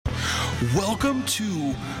Welcome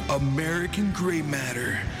to American Gray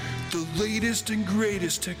Matter, the latest and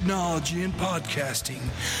greatest technology in podcasting.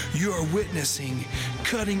 You are witnessing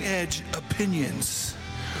cutting-edge opinions.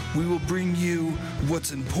 We will bring you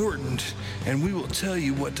what's important, and we will tell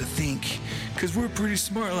you what to think, because we're pretty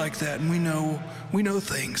smart like that, and we know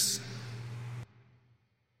things.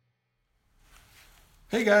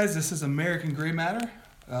 Hey guys, this is American Gray Matter.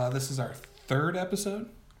 This is our third episode.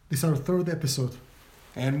 This is our third episode.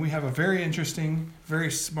 And we have a very interesting,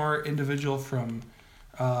 very smart individual from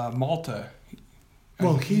Malta.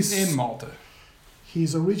 Well, he's in Malta.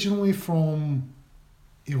 He's originally from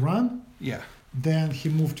Iran. Yeah. Then he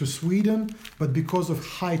moved to Sweden, but because of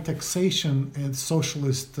high taxation and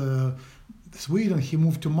socialist Sweden, he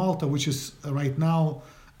moved to Malta, which is right now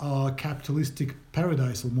a capitalistic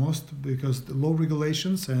paradise almost, because the low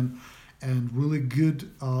regulations and really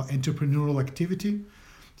good entrepreneurial activity.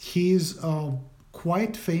 He's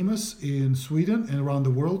quite famous in Sweden and around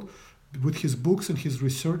the world with his books and his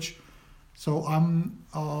research. So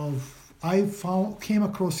I came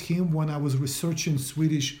across him when I was researching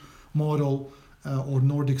Swedish model or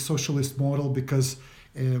Nordic socialist model, because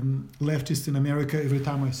leftists in America, every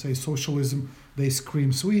time I say socialism, they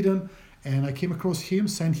scream Sweden. And I came across him,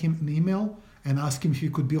 sent him an email and asked him if he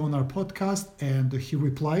could be on our podcast, and he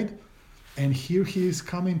replied. And here he is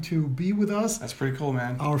coming to be with us. That's pretty cool,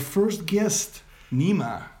 man. Our first guest,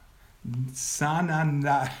 Nima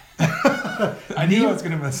Sanandaji. I knew I was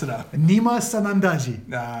going to mess it up. Nima Sanandaji.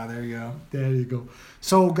 There you go. There you go.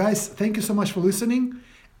 So, guys, thank you so much for listening.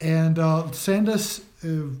 And send us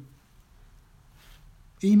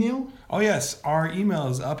email. Oh, yes. Our email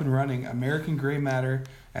is up and running,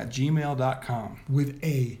 americangraymatter@gmail.com. With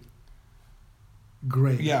A.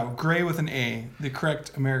 Gray. Yeah, gray with an A, the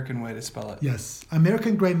correct American way to spell it. Yes,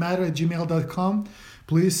 americangraymatter@gmail.com.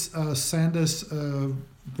 Please send us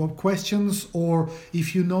questions, or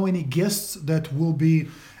if you know any guests that will be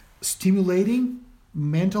stimulating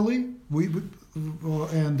mentally,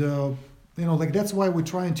 that's why we're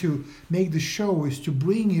trying to make the show, is to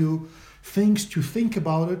bring you things to think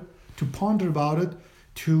about it, to ponder about it,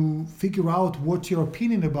 to figure out what's your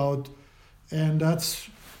opinion about, and that's.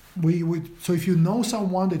 So if you know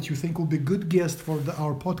someone that you think will be a good guest for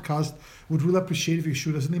our podcast, we'd really appreciate if you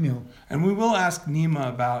shoot us an email. And we will ask Nima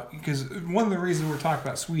about, because one of the reasons we're talking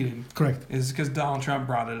about Sweden, correct, is because Donald Trump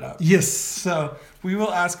brought it up. Yes. So we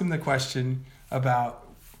will ask him the question about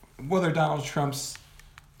whether Donald Trump's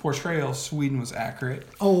portrayal of Sweden was accurate.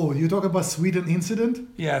 Oh, you talk about Sweden incident?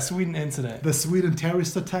 Yeah, Sweden incident. The Sweden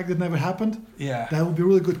terrorist attack that never happened? Yeah. That would be a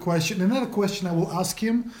really good question. Another question I will ask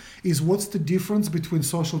him is, what's the difference between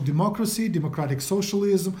social democracy, democratic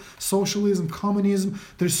socialism, communism?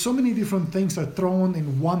 There's so many different things that are thrown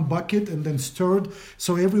in one bucket and then stirred,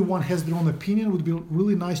 so everyone has their own opinion. It would be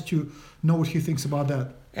really nice to know what he thinks about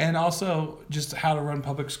that. And also just how to run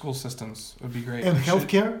public school systems would be great. And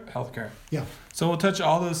healthcare? Healthcare. Yeah. So we'll touch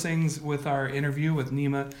all those things with our interview with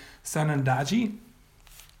Nima Sanandaji.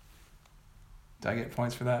 Did I get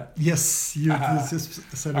points for that? Yes, you just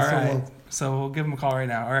said it all so right. well. So we'll give him a call right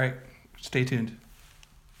now. All right. Stay tuned.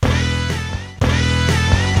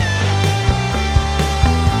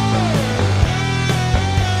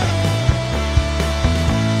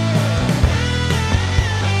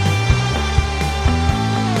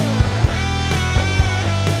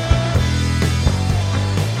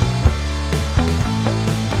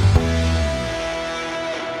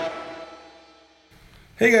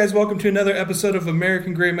 Hey guys, welcome to another episode of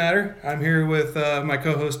American Gray Matter. I'm here with my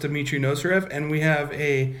co-host Dmitry Nosarev, and we have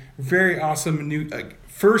a very awesome new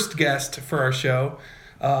first guest for our show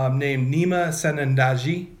named Nima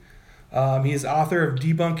Sanandaji. He is author of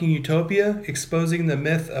Debunking Utopia, Exposing the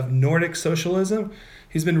Myth of Nordic Socialism.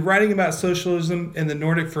 He's been writing about socialism in the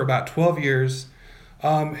Nordic for about 12 years.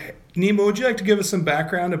 Nima, would you like to give us some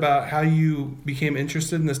background about how you became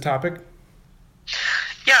interested in this topic?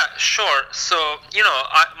 Yeah, sure. So,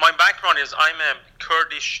 my background is I'm a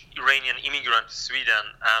Kurdish Iranian immigrant to Sweden,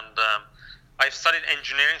 and I've studied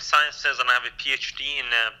engineering sciences, and I have a PhD in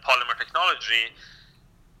polymer technology.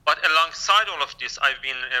 But alongside all of this, I've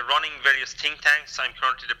been running various think tanks. I'm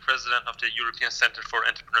currently the president of the European Center for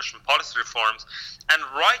Entrepreneurship and Policy Reforms, and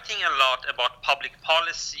writing a lot about public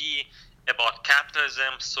policy, about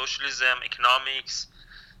capitalism, socialism, economics.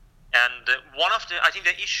 And I think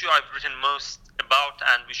the issue I've written most about,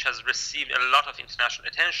 and which has received a lot of international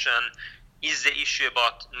attention, is the issue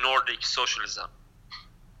about Nordic socialism.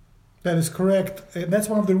 That is correct. And that's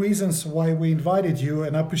one of the reasons why we invited you,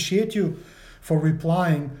 and I appreciate you for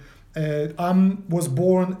replying. I was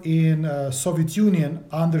born in Soviet Union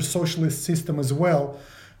under socialist system as well.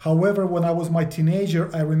 However, when I was my teenager,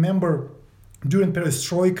 I remember during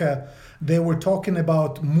Perestroika, they were talking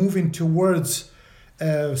about moving towards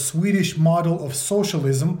a Swedish model of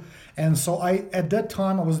socialism. And so at that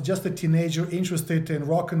time, I was just a teenager interested in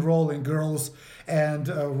rock and roll and girls and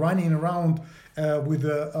running around with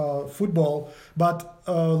football. But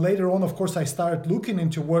later on, of course, I started looking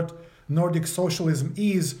into what Nordic socialism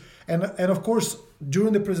is. And of course,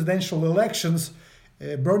 during the presidential elections,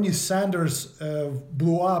 Bernie Sanders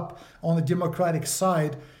blew up on the Democratic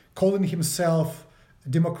side, calling himself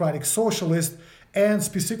democratic socialist, and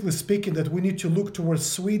specifically speaking that we need to look towards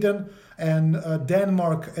Sweden and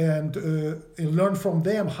Denmark and learn from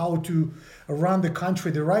them how to run the country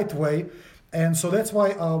the right way. And so that's why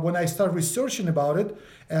when I started researching about it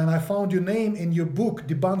and I found your name in your book,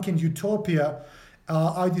 Debunking Utopia,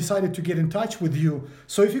 I decided to get in touch with you.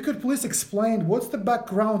 So if you could please explain what's the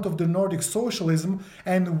background of the Nordic socialism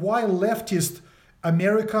and why leftist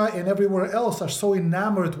America and everywhere else are so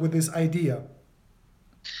enamored with this idea.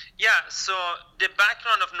 Yeah, so the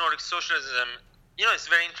background of Nordic socialism, it's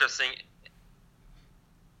very interesting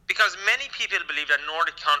because many people believe that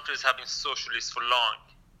Nordic countries have been socialist for long.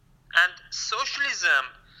 And socialism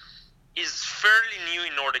is fairly new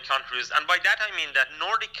in Nordic countries. And by that I mean that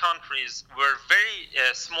Nordic countries were very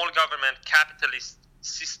small government capitalist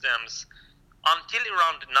systems until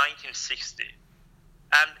around 1960.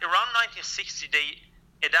 And around 1960, they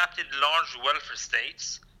adapted large welfare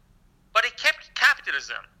states, but they kept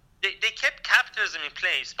capitalism. They kept capitalism in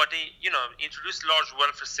place, but they, introduced large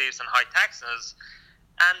welfare states and high taxes.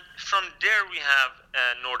 And from there, we have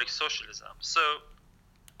Nordic socialism. So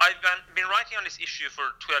I've been writing on this issue for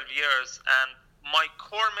 12 years, and my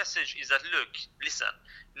core message is that, listen,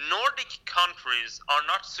 Nordic countries are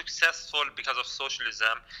not successful because of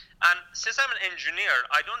socialism. And since I'm an engineer,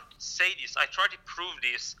 I don't say this. I try to prove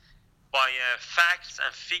this by facts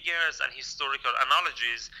and figures and historical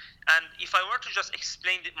analogies. And if I were to just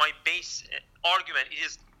explain my base argument, it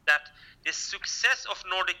is that the success of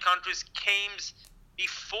Nordic countries came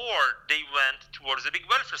before they went towards a big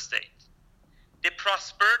welfare state. The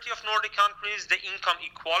prosperity of Nordic countries, the income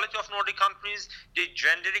equality of Nordic countries, the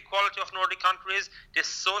gender equality of Nordic countries, the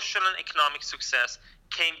social and economic success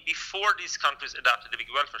came before these countries adopted the big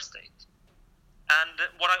welfare state. And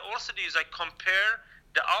what I also do is I compare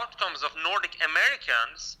the outcomes of Nordic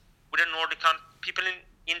Americans with the Nordic people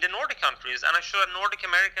in the Nordic countries, and I show that Nordic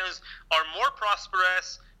Americans are more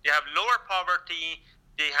prosperous, they have lower poverty,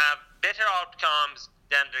 they have better outcomes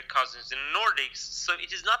than their cousins in the Nordics. So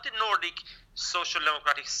it is not the Nordic social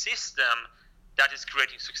democratic system that is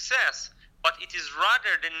creating success, but it is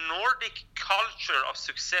rather the Nordic culture of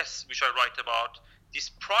success which I write about,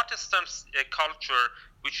 this Protestant culture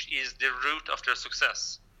which is the root of their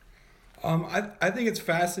success. I think it's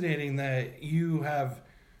fascinating that you have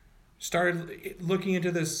started looking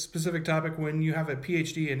into this specific topic when you have a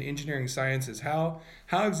PhD in engineering sciences. How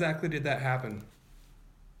exactly did that happen?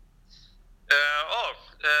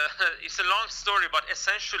 It's a long story, but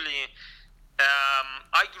essentially,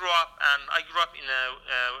 I grew up in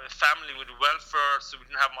a family with welfare, so we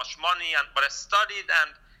didn't have much money. But I studied,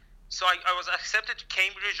 and so I was accepted to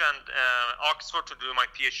Cambridge and Oxford to do my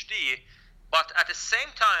PhD. But at the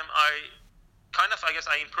same time, I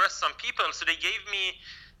impressed some people. So they gave me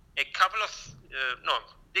a couple of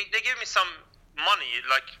they gave me some money,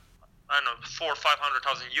 like I don't know, 400,000 or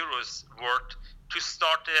 500,000 euros worth, to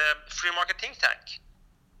start a free market think tank.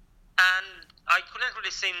 And I couldn't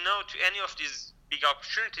really say no to any of these big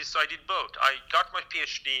opportunities, so I did both. I got my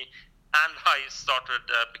PhD and I started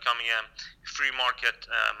becoming a free market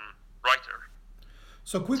writer.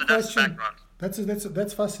 So question.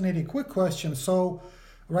 That's fascinating. Quick question. So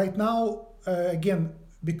right now, again,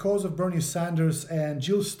 because of Bernie Sanders and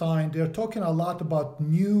Jill Stein, they're talking a lot about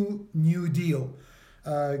New Deal.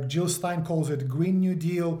 Jill Stein calls it Green New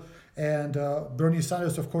Deal. And Bernie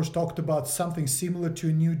Sanders, of course, talked about something similar to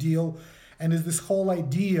a New Deal. And it's this whole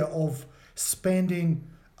idea of spending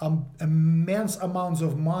immense amounts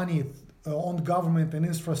of money on government and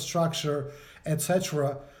infrastructure,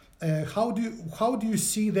 etc. How do you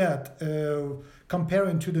see that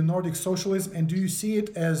comparing to the Nordic socialism? And do you see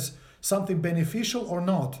it as something beneficial or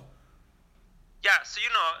not? Yeah, so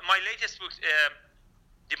my latest book,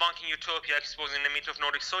 Debunking Utopia, Exposing the Myth of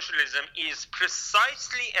Nordic Socialism, is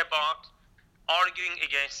precisely about arguing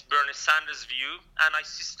against Bernie Sanders' view, and I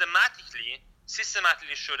systematically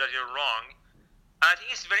show that they're wrong. And I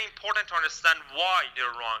think it's very important to understand why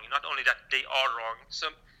they're wrong, not only that they are wrong. So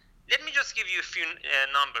let me just give you a few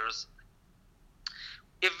numbers.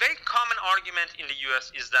 A very common argument in the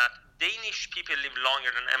US is that Danish people live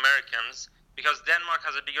longer than Americans because Denmark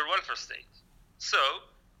has a bigger welfare state. So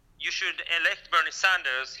you should elect Bernie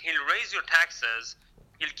Sanders. He'll raise your taxes,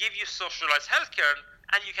 he'll give you socialized healthcare,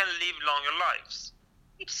 and you can live longer lives.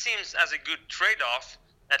 It seems as a good trade-off.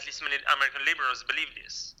 At least many American liberals believe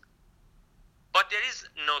this. But there is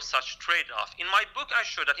no such trade-off. In my book, I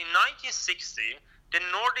show that in 1960, the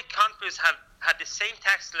Nordic countries had the same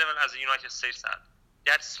tax level as the United States had.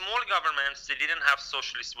 They had small governments. They didn't have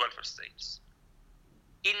socialist welfare states.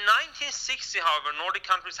 In 1960, however, Nordic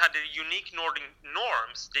countries had their unique Nordic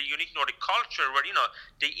norms, their unique Nordic culture where,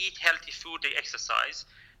 they eat healthy food, they exercise.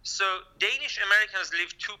 So Danish Americans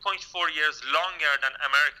live 2.4 years longer than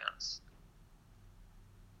Americans.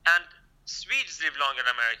 And Swedes live longer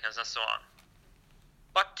than Americans and so on.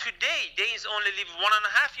 But today, Danes only live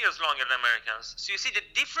 1.5 years longer than Americans. So you see, the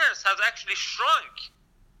difference has actually shrunk.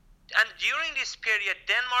 And during this period,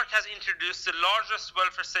 Denmark has introduced the largest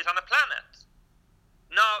welfare state on the planet.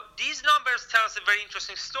 Now, these numbers tell us a very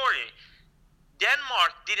interesting story.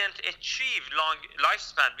 Denmark didn't achieve long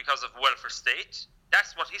lifespan because of welfare state.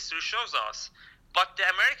 That's what history shows us. But the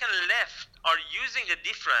American left are using the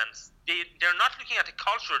difference. They're not looking at the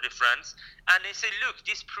cultural difference, and they say, look,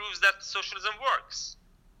 this proves that socialism works.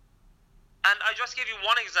 And I just gave you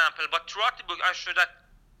one example, but throughout the book I show that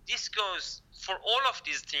this goes for all of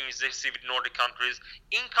these things they see with Nordic countries.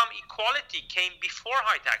 Income equality came before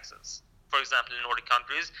high taxes, for example, in Nordic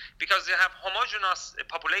countries, because they have homogeneous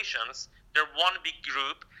populations. They're one big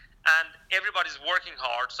group, and everybody's working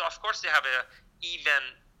hard. So, of course, they have an even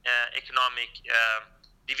economic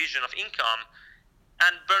division of income.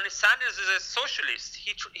 And Bernie Sanders is a socialist.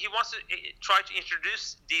 He wants to try to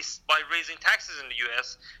introduce this by raising taxes in the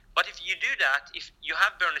U.S., but if you do that, if you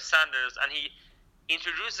have Bernie Sanders and he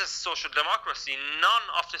introduces social democracy, none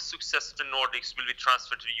of the success of the Nordics will be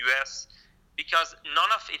transferred to the US, because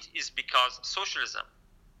none of it is because socialism.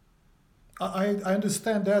 I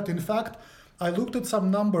understand that. In fact, I looked at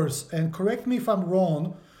some numbers, and correct me if I'm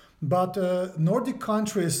wrong, but Nordic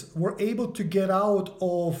countries were able to get out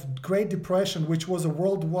of Great Depression, which was a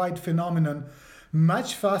worldwide phenomenon,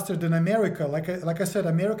 much faster than America. Like I said,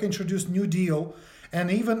 America introduced New Deal, and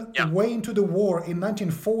even way into the war in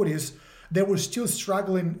 1940s, they were still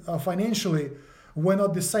struggling financially, when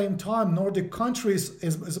at the same time Nordic countries,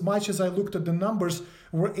 as much as I looked at the numbers,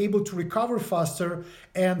 were able to recover faster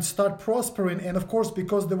and start prospering. And of course,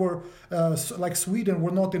 because they were, like Sweden,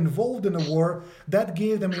 were not involved in the war, that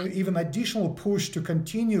gave them even additional push to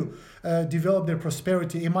continue develop their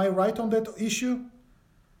prosperity. Am I right on that issue?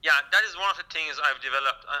 Yeah, that is one of the things I've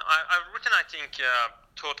developed. I've written, I think, a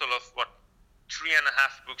total of 3.5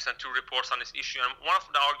 books and 2 reports on this issue. And one of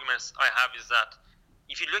the arguments I have is that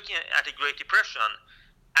if you're looking at the Great Depression,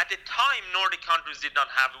 at the time, Nordic countries did not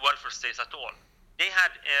have welfare states at all. They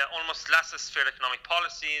had almost laissez-faire economic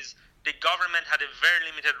policies. The government had a very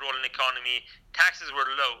limited role in the economy. Taxes were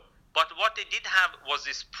low. But what they did have was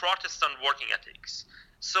this Protestant working ethics.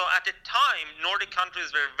 So at the time, Nordic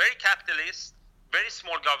countries were very capitalist, very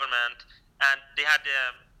small government, and they had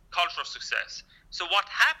cultural success. So what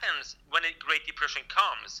happens when a Great Depression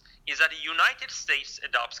comes is that the United States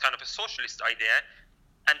adopts kind of a socialist idea,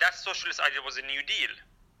 and that socialist idea was a New Deal.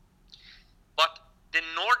 But the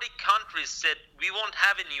Nordic countries said, we won't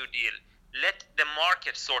have a New Deal. Let the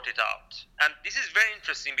market sort it out. And this is very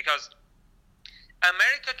interesting because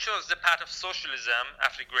America chose the path of socialism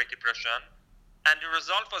after the Great Depression, and the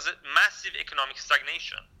result was a massive economic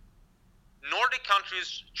stagnation. Nordic countries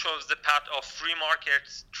chose the path of free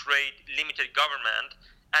markets, trade, limited government,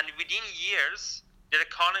 and within years, their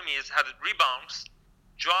economies had rebounds,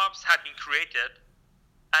 jobs had been created,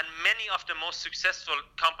 and many of the most successful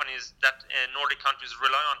companies that Nordic countries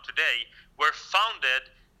rely on today were founded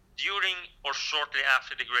during or shortly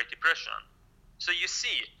after the Great Depression. So you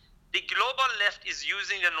see, the global left is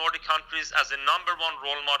using the Nordic countries as a number one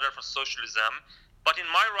role model for socialism, but in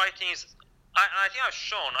my writings, I think I've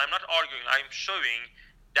shown, I'm not arguing, I'm showing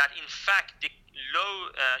that in fact the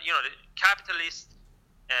the capitalist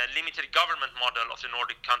limited government model of the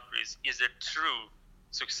Nordic countries is a true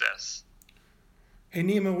success. Hey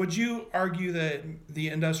Nima, would you argue that the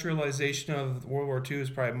industrialization of World War II is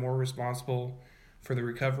probably more responsible for the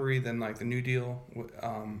recovery than like the New Deal,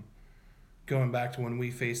 going back to when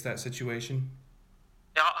we faced that situation?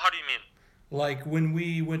 How do you mean? Like when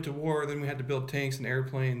we went to war, then we had to build tanks and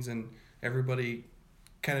airplanes, and everybody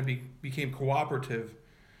kind of became cooperative.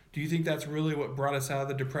 Do you think that's really what brought us out of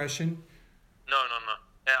the Depression? No.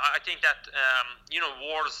 I think that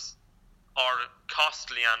wars are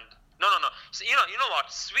costly and no. So you know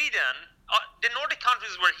what? Sweden, the Nordic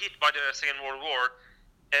countries were hit by the Second World War.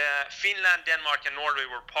 Finland, Denmark, and Norway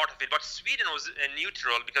were part of it, but Sweden was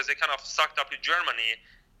neutral because they kind of sucked up to Germany,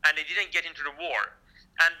 and they didn't get into the war.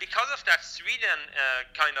 And because of that, Sweden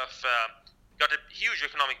got a huge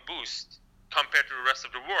economic boost compared to the rest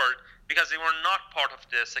of the world because they were not part of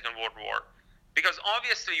the Second World War. Because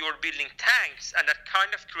obviously you were building tanks, and that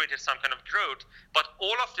kind of created some kind of growth, but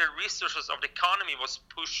all of the resources of the economy was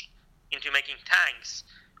pushed into making tanks,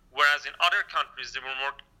 whereas in other countries they were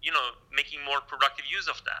more, making more productive use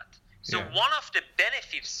of that. So one of the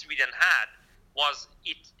benefits Sweden had was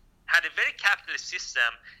it had a very capitalist system,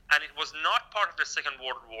 and it was not part of the Second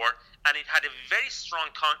World War, and it had a very strong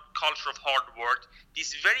culture of hard work,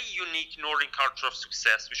 this very unique Nordic culture of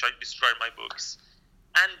success, which I describe in my books.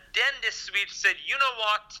 And then the Swedes said, you know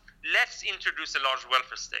what, let's introduce a large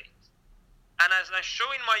welfare state. And as I show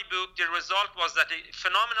in my book, the result was that a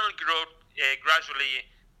phenomenal growth gradually,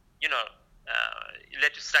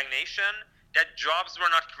 led to stagnation, that jobs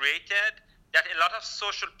were not created, that a lot of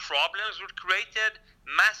social problems were created,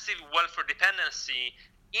 massive welfare dependency,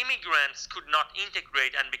 immigrants could not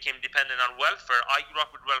integrate and became dependent on welfare. I grew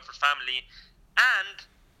up with a welfare family, and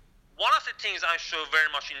one of the things I show very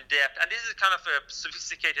much in depth, and this is kind of a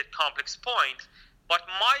sophisticated, complex point, but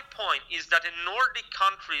my point is that in Nordic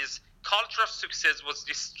countries, culture of success was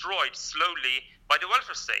destroyed slowly by the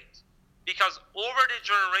welfare state. Because over the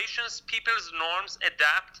generations, people's norms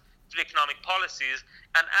adapt to economic policies,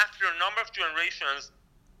 and after a number of generations,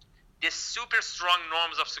 the super strong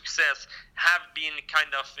norms of success have been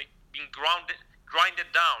grinded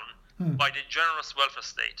down by the generous welfare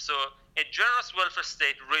state. So a generous welfare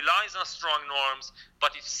state relies on strong norms,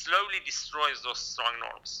 but it slowly destroys those strong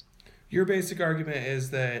norms. Your basic argument is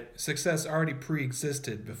that success already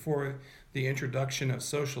pre-existed before the introduction of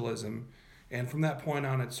socialism, and from that point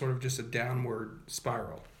on, it's sort of just a downward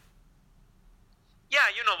spiral. Yeah,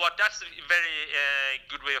 you know what? That's a very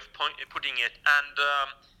good way of putting it. And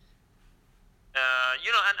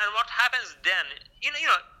and what happens then?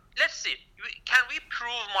 Let's see. Can we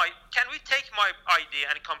take my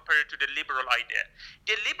idea and compare it to the liberal idea?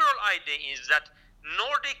 The liberal idea is that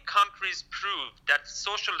Nordic countries prove that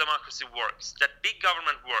social democracy works, that big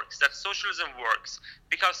government works, that socialism works,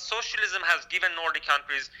 because socialism has given Nordic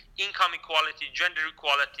countries income equality, gender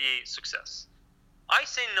equality, success. I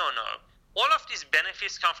say no. All of these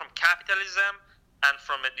benefits come from capitalism and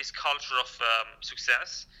from this culture of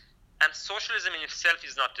success, and socialism in itself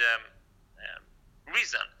is not the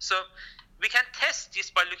reason. So we can test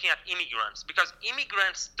this by looking at immigrants, because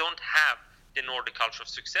immigrants don't have the Nordic culture of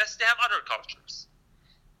success, they have other cultures.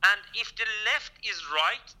 And if the left is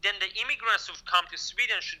right, then the immigrants who've come to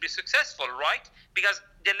Sweden should be successful, right? Because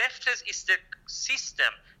the leftist is the system,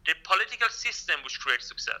 the political system which creates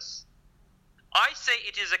success. I say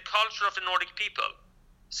it is a culture of the Nordic people.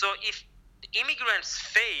 So if immigrants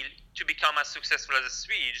fail to become as successful as the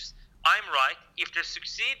Swedes, I'm right. If they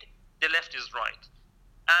succeed, the left is right.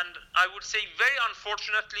 And I would say, very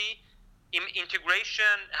unfortunately,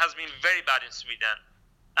 integration has been very bad in Sweden.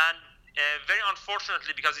 And very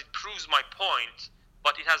unfortunately, because it proves my point,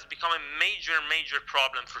 but it has become a major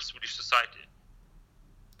problem for Swedish society.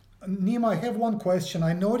 Nima, I have one question.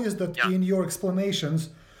 I noticed that in your explanations,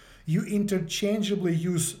 you interchangeably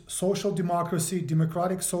use social democracy,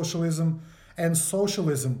 democratic socialism, and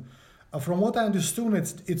socialism. From what I understood,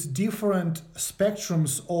 it's different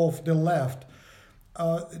spectrums of the left.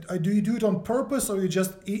 Do you do it on purpose, or you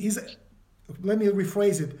just let me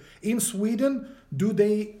rephrase it. In Sweden, do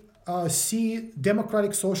they see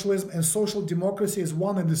democratic socialism and social democracy as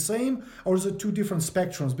one and the same, or is it two different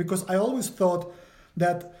spectrums? Because I always thought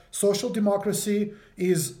that social democracy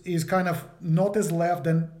is kind of not as left,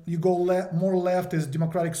 then you go more left is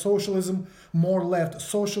democratic socialism, more left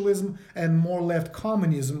socialism, and more left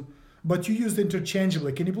communism. But you used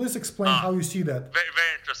interchangeably. Can you please explain how you see that? Very,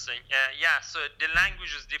 very interesting. So the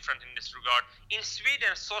language is different in this regard. In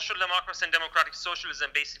Sweden, social democracy and democratic socialism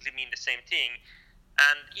basically mean the same thing.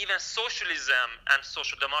 And even socialism and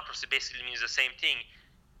social democracy basically means the same thing.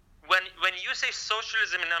 When you say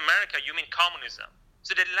socialism in America, you mean communism.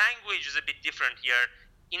 So the language is a bit different here.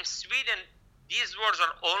 In Sweden, these words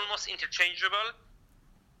are almost interchangeable.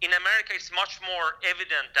 In America, it's much more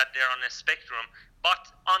evident that they're on a spectrum. But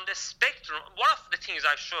on the spectrum, one of the things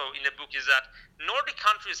I show in the book is that Nordic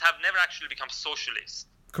countries have never actually become socialist.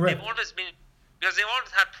 Correct. They've always been, because they've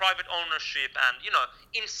always had private ownership, and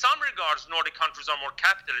in some regards, Nordic countries are more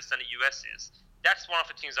capitalist than the US is. That's one of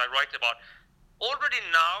the things I write about. Already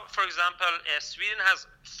now, for example, Sweden has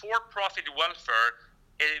for-profit welfare,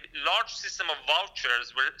 a large system of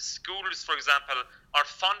vouchers where schools, for example, are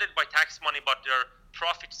funded by tax money, but they're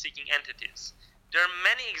profit-seeking entities. There are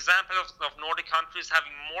many examples of Nordic countries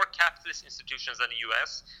having more capitalist institutions than the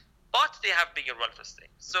US, but they have bigger welfare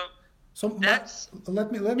states. So So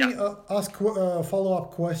let me ask a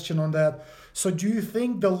follow-up question on that. So do you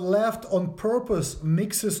think the left on purpose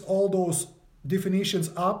mixes all those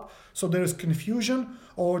definitions up so there's confusion,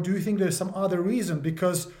 or do you think there's some other reason?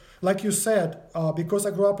 Because like you said, because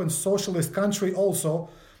I grew up in socialist country also,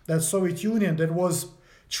 that Soviet Union that was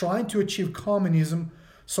trying to achieve communism,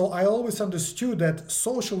 so I always understood that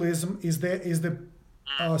socialism is the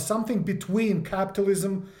something between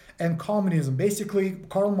capitalism and communism. Basically,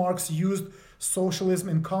 Karl Marx used socialism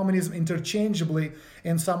and communism interchangeably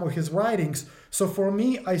in some of his writings. So for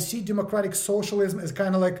me, I see democratic socialism as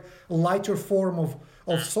kind of like a lighter form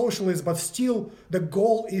of socialism, but still the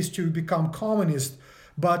goal is to become communist.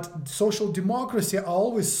 But social democracy I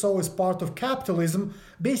always saw as part of capitalism.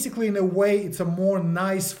 Basically, in a way, it's a more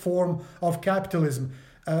nice form of capitalism.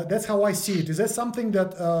 That's how I see it. Is that something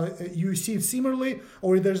that you see it similarly,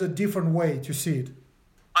 or there's a different way to see it?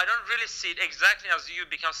 I don't really see it exactly as you,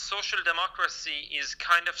 because social democracy is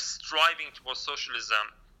kind of striving towards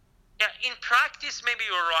socialism. Yeah, in practice, maybe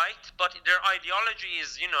you're right, but their ideology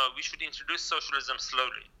is, we should introduce socialism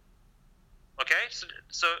slowly. Okay?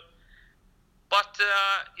 But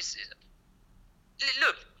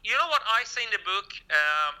look, you know what I say in the book?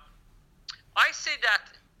 I say that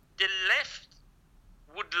the left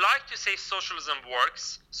would like to say socialism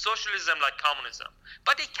works, socialism like communism,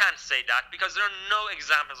 but they can't say that because there are no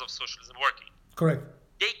examples of socialism working. Correct.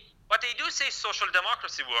 But they do say social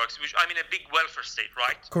democracy works, which I mean a big welfare state,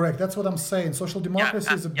 right? Correct. That's what I'm saying. Social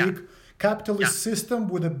democracy is a big capitalist system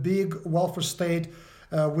with a big welfare state,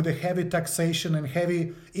 with a heavy taxation and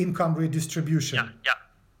heavy income redistribution. Yeah.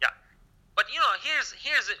 But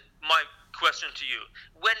here's my question to you: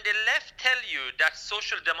 when the left tell you that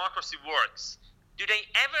social democracy works, do they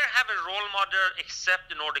ever have a role model except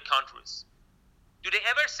the Nordic countries? Do they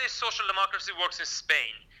ever say social democracy works in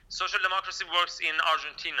Spain? Social democracy works in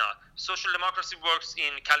Argentina? Social democracy works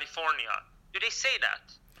in California? Do they say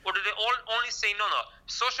that? Or do they only say, no,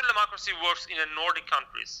 social democracy works in the Nordic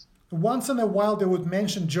countries? Once in a while they would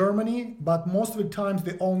mention Germany, but most of the times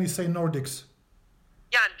they only say Nordics.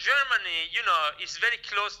 Yeah, and Germany, is very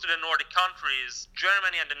close to the Nordic countries.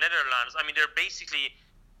 Germany and the Netherlands, I mean, they're basically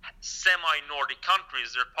semi-Nordic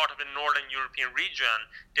countries. They're part of the Northern European region.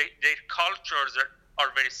 Their cultures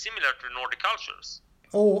are very similar to Nordic cultures.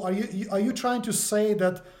 Oh, are you trying to say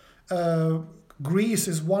that Greece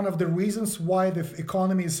is one of the reasons why the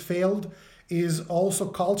economy has failed is also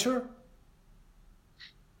culture?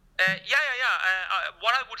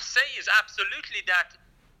 What I would say is absolutely that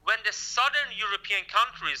when the Southern European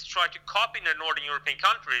countries try to copy the Northern European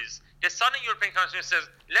countries, the Southern European countries says,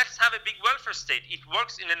 let's have a big welfare state. It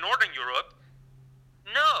works in the Northern Europe.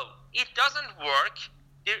 No, it doesn't work.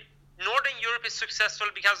 Northern Europe is successful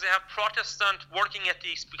because they have Protestant working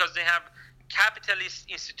ethics, because they have capitalist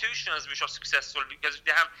institutions which are successful, because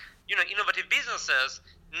they have innovative businesses,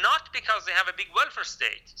 not because they have a big welfare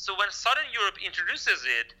state. So when Southern Europe introduces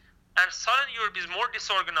it, and Southern Europe is more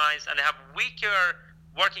disorganized and they have weaker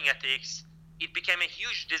working ethics, it became a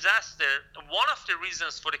huge disaster. One of the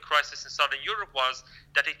reasons for the crisis in Southern Europe was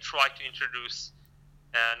that they tried to introduce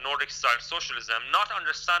Nordic-style socialism, not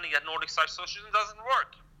understanding that Nordic-style socialism doesn't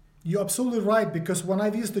work. You're absolutely right, because when I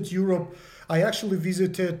visited Europe, I actually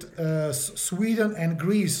visited Sweden and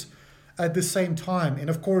Greece at the same time. And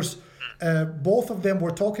of course, both of them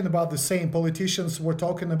were talking about the same. Politicians were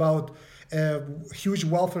talking about huge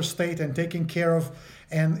welfare state and taking care of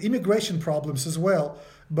and immigration problems as well.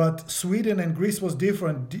 But Sweden and Greece was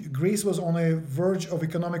different. Greece was on a verge of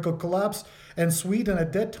economical collapse, and Sweden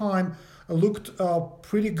at that time looked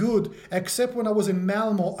pretty good, except when I was in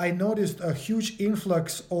Malmo, I noticed a huge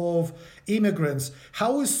influx of immigrants.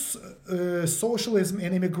 How is socialism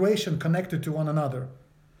and immigration connected to one another?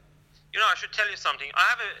 I should tell you something. I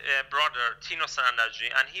have a brother, Tino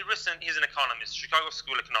Sandaji, and he's an economist, Chicago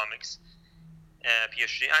School of Economics,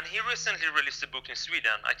 PhD, and he recently released a book in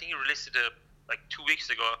Sweden. I think he released it like 2 weeks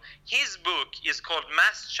ago. His book is called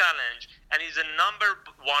Mass Challenge, and is a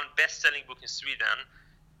 #1 best-selling book in Sweden.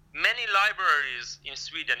 Many libraries in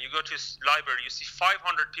Sweden, you go to a library, you see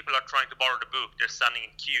 500 people are trying to borrow the book. They're standing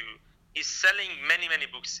in queue. He's selling many, many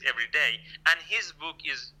books every day. And his book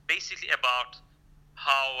is basically about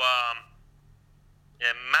how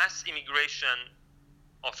mass immigration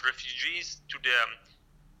of refugees to the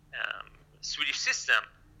Swedish system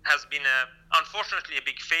has been, unfortunately, a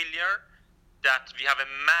big failure, that we have a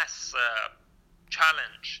mass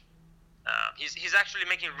challenge. He's actually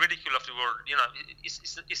making ridicule of the word.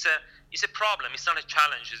 It's a problem. It's not a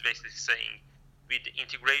challenge. He's basically saying, with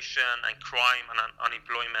integration and crime and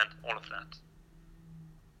unemployment, all of that.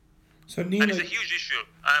 So Nima, and it's a huge issue.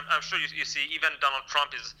 I'm sure you see even Donald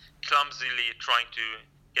Trump is clumsily trying to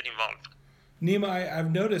get involved. Nima,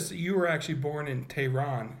 I've noticed that you were actually born in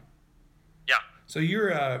Tehran. Yeah. So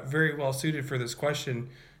you're very well suited for this question,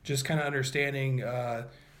 just kind of understanding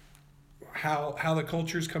how the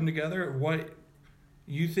cultures come together. What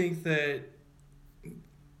you think that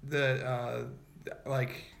the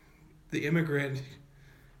immigrant.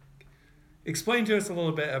 Explain to us a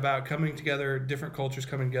little bit about coming together, different cultures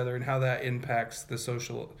coming together, and how that impacts the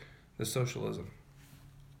socialism. It's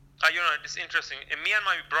interesting. Me and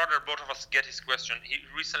my brother, both of us get his question. He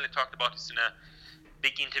recently talked about this in a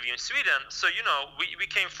big interview in Sweden. So we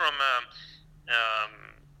came from a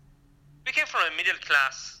middle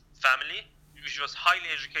class family, which was highly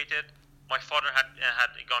educated. My father had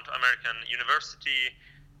gone to American university,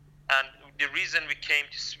 and the reason we came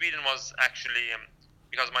to Sweden was actually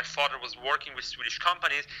because my father was working with Swedish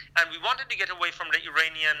companies, and we wanted to get away from the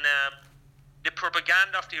Iranian, the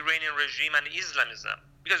propaganda of the Iranian regime and Islamism.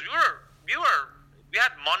 Because we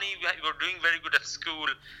had money, we were doing very good at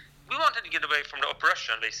school. We wanted to get away from the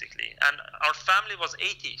oppression, basically. And our family was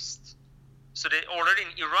atheists. So they already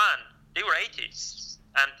in Iran, they were atheists.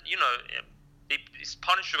 And, it's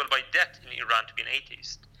punishable by death in Iran to be an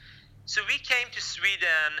atheist. So we came to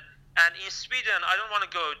Sweden, and in Sweden, I don't want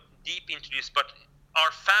to go deep into this, but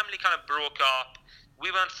our family kind of broke up.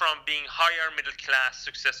 We went from being higher middle class,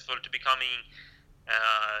 successful, to becoming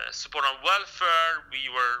support on welfare. We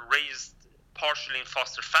were raised partially in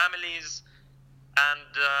foster families.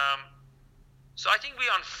 And so I think we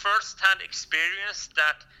on first-hand experience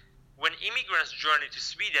that when immigrants journey to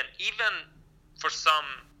Sweden, even for some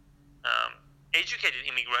educated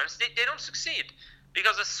immigrants, they don't succeed.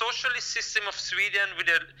 Because the socialist system of Sweden with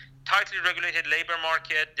a tightly regulated labor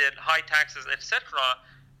market, the high taxes, etc.,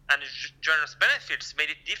 and generous benefits made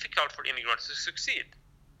it difficult for immigrants to succeed.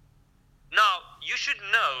 Now, you should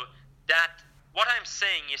know that what I'm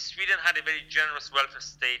saying is Sweden had a very generous welfare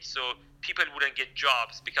state, so people wouldn't get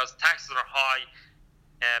jobs because taxes are high,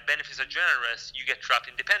 benefits are generous, you get trapped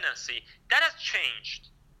in dependency. That has changed.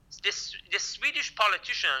 The Swedish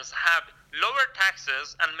politicians have lowered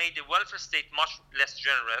taxes and made the welfare state much less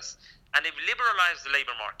generous, and they've liberalized the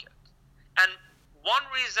labor market. And one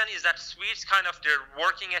reason is that Swedes their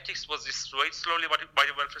working ethics was destroyed slowly by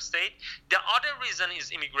the welfare state. The other reason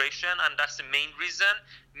is immigration, and that's the main reason.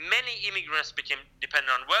 Many immigrants became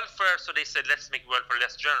dependent on welfare, so they said, let's make welfare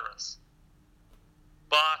less generous.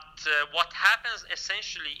 But what happens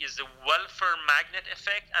essentially is the welfare magnet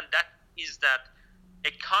effect, and that is that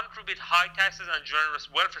a country with high taxes and generous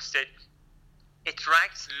welfare state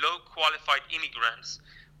attracts low qualified immigrants,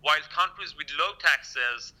 while countries with low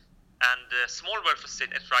taxes and small welfare state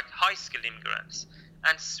attract high skilled immigrants.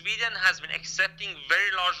 And Sweden has been accepting very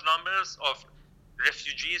large numbers of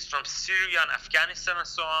refugees from Syria and Afghanistan and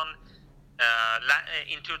so on.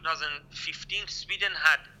 In 2015, Sweden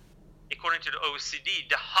had, according to the OECD,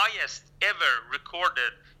 the highest ever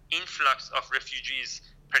recorded influx of refugees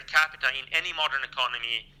per capita in any modern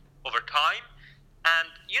economy over time. And,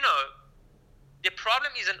 the problem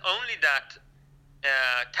isn't only that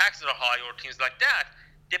taxes are high or things like that.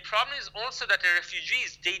 The problem is also that the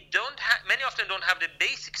refugees, many of them don't have the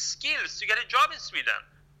basic skills to get a job in Sweden.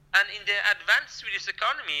 And in the advanced Swedish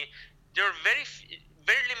economy, there are very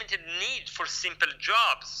limited need for simple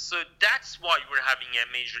jobs. So that's why we're having a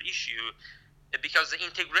major issue, because the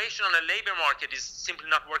integration on the labor market is simply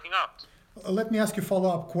not working out. Let me ask you a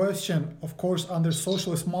follow-up question. Of course, under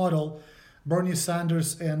socialist model, Bernie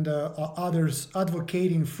Sanders and others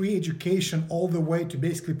advocating free education all the way to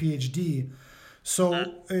basically PhD.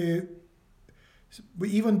 So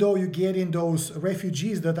even though you get in those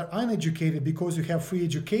refugees that are uneducated because you have free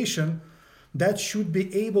education, that should be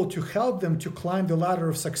able to help them to climb the ladder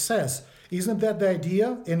of success. Isn't that the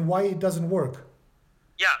idea, and why it doesn't work?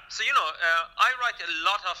 Yeah, so I write a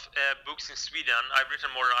lot of books in Sweden. I've written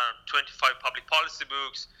more than 25 public policy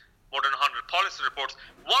books, more than 100 policy reports.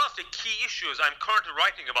 One of the key issues I'm currently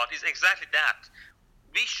writing about is exactly that.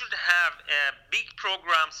 We should have big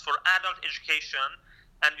programs for adult education,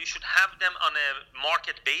 and we should have them on a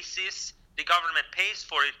market basis. The government pays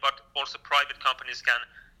for it, but also private companies can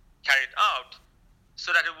carry it out,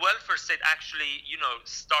 so that the welfare state actually,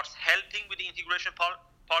 starts helping with the integration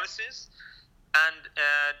policies. And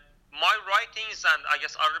my writings, and I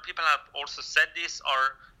guess other people have also said this,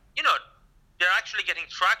 are, they're actually getting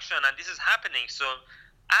traction, and this is happening. So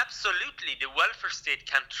absolutely, the welfare state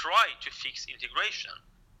can try to fix integration,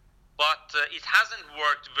 but it hasn't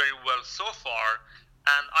worked very well so far.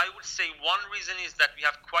 And I would say one reason is that we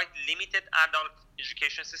have quite limited adult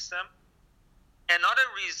education system. Another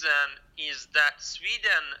reason is that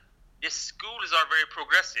Sweden the schools are very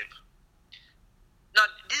progressive. Now,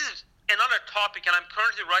 this is another topic, and I'm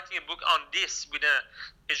currently writing a book on this with an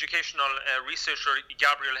educational researcher,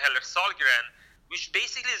 Gabriel Heller Sahlgren, which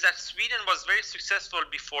basically is that Sweden was very successful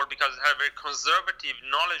before because it had a very conservative,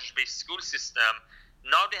 knowledge-based school system.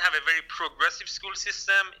 Now they have a very progressive school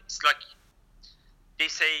system. It's like they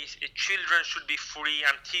say children should be free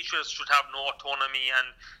and teachers should have no autonomy,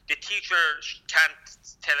 and the teacher can't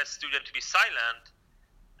tell a student to be silent.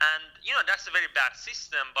 And, that's a very bad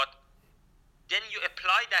system, but then you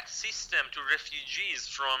apply that system to refugees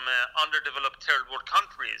from underdeveloped third world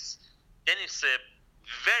countries, then it's a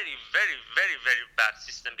very, very, very, very bad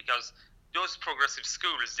system, because those progressive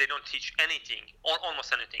schools, they don't teach anything, or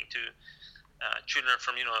almost anything, to children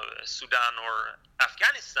from Sudan or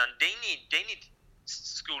Afghanistan. They need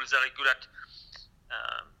schools that are good at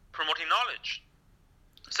promoting knowledge.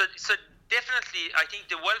 So definitely, I think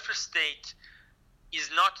the welfare state is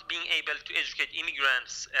not being able to educate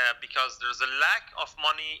immigrants because there's a lack of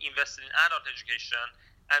money invested in adult education,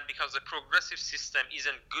 and because the progressive system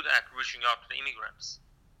isn't good at reaching out to the immigrants.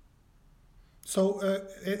 So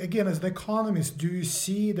again, as an economist, do you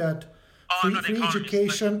see that free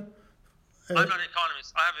education? I'm not an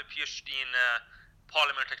economist. I have a PhD in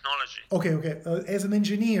polymer technology. Okay. As an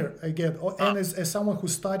engineer, again, and as someone who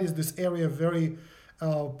studies this area very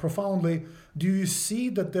profoundly, do you see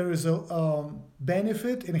that there is a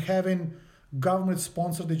benefit in having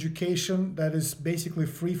government-sponsored education that is basically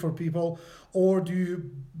free for people, or do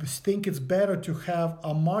you think it's better to have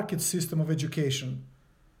a market system of education?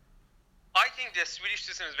 I think the Swedish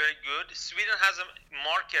system is very good. Sweden has a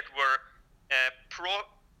market where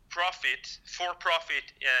for-profit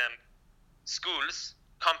schools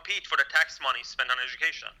compete for the tax money spent on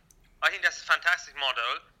education. I think that's a fantastic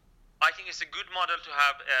model. I think it's a good model to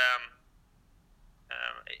have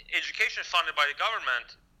education funded by the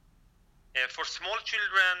government for small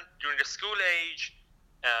children during the school age,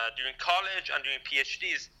 during college, and during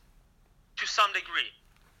PhDs to some degree.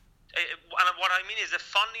 And what I mean is the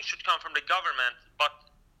funding should come from the government, but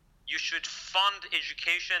you should fund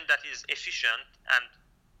education that is efficient, and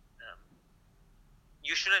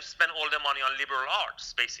you shouldn't spend all the money on liberal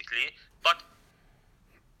arts, basically. But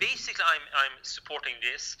basically, I'm supporting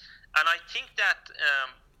this, and I think that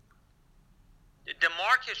the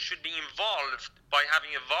market should be involved by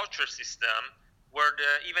having a voucher system where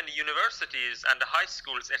even the universities and the high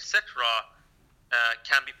schools, etc.,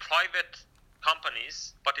 can be private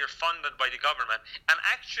companies, but they're funded by the government. And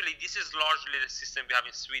actually, this is largely the system we have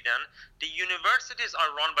in Sweden. The universities are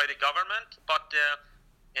run by the government, but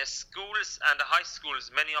the schools and the high schools,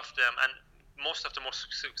 many of them, and most of the most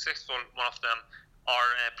successful one of them, are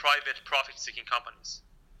private profit-seeking companies.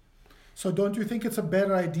 So don't you think it's a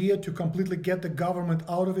better idea to completely get the government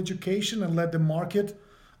out of education and let the market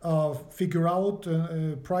figure out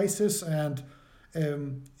prices and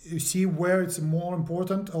see where it's more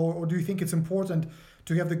important, or do you think it's important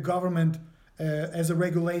to have the government as a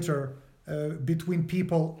regulator between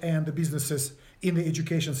people and the businesses in the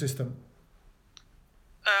education system?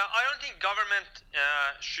 I don't think government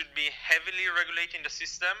should be heavily regulating the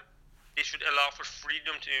system. They should allow for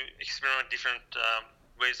freedom to experiment different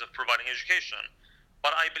ways of providing education.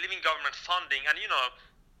 But I believe in government funding, and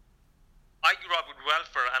I grew up with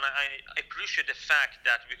welfare, and I appreciate the fact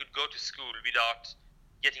that we could go to school without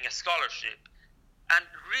getting a scholarship. And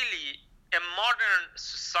really, a modern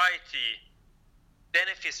society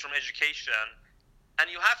benefits from education, and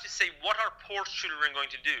you have to say, what are poor children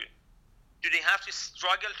going to do? Do they have to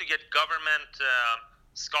struggle to get government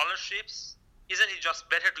scholarships? Isn't it just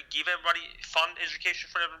better to give everybody, fund education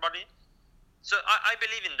for everybody? So I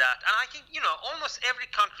believe in that. And I think, almost every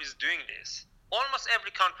country is doing this. Almost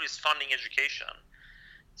every country is funding education.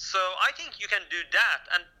 So I think you can do that.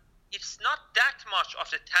 And it's not that much of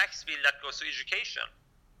the tax bill that goes to education.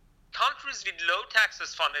 Countries with low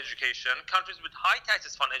taxes fund education. Countries with high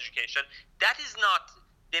taxes fund education. That is not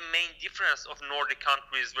the main difference of Nordic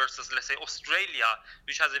countries versus, let's say, Australia,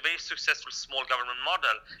 which has a very successful small government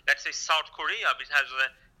model. Let's say South Korea, which has a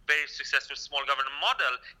very successful small government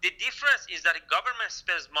model. The difference is that the government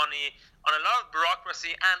spends money on a lot of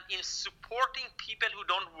bureaucracy and in supporting people who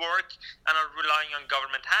don't work and are relying on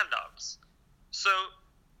government handouts. So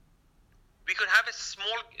we could have a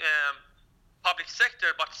small public sector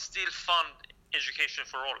but still fund education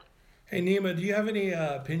for all. Hey, Nima, do you have any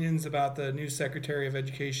opinions about the new Secretary of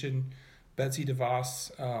Education, Betsy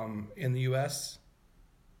DeVos, in the U.S.?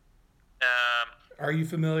 Are you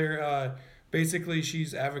familiar? Basically,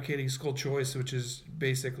 she's advocating school choice, which is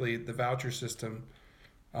basically the voucher system.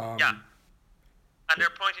 Yeah. And they're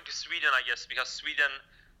pointing to Sweden, I guess, because Sweden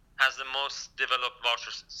has the most developed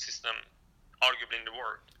voucher system, arguably in the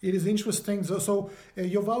world. It is interesting. So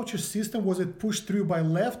your voucher system, was it pushed through by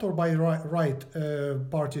left or by right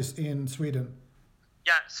parties in Sweden?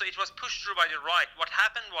 Yeah, so it was pushed through by the right. What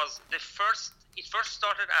happened was it first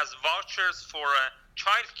started as vouchers for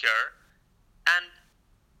childcare, and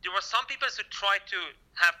there were some people who tried to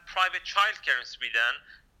have private childcare in Sweden,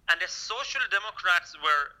 and the Social Democrats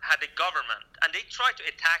had a government, and they tried to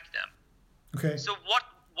attack them. Okay. So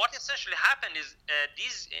what essentially happened is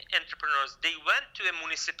these entrepreneurs, they went to a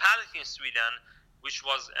municipality in Sweden, which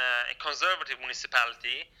was a conservative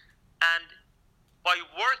municipality, and by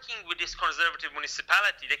working with this conservative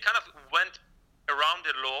municipality, they kind of went around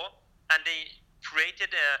the law and they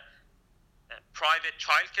created a private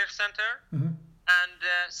childcare center. Mm-hmm. And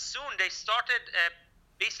soon they started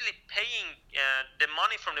basically paying the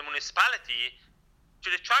money from the municipality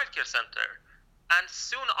to the childcare center. And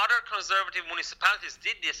soon other conservative municipalities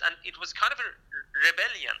did this, and it was kind of a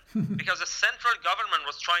rebellion because the central government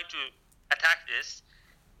was trying to attack this.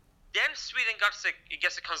 Then Sweden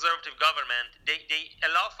gets a conservative government. They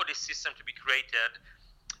allow for this system to be created.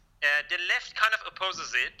 The left kind of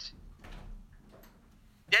opposes it.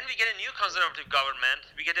 Then we get a new conservative government.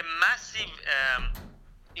 We get a massive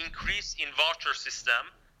increase in voucher system.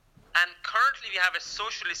 And currently we have a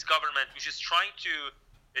socialist government which is trying to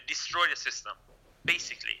destroy the system,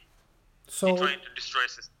 basically. So, trying to destroy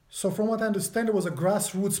the system. So from what I understand, it was a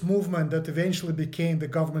grassroots movement that eventually became the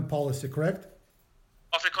government policy, correct?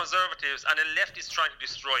 Of the conservatives, and the left is trying to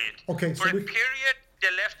destroy it. Okay, For a period,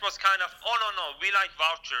 the left was kind of, oh no, we like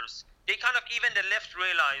vouchers. They kind of, even the left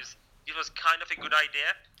realized it was kind of a good idea.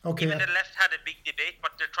 Okay. Even the left had a big debate,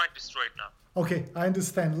 but they're trying to destroy it now. Okay, I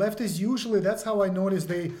understand. Leftists usually, that's how I notice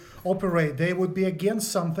they operate. They would be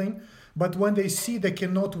against something, but when they see they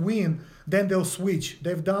cannot win, then they'll switch.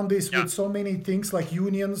 They've done this with so many things like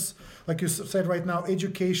unions, like you said right now,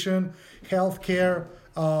 education, healthcare,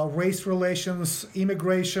 race relations,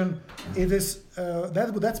 immigration. It is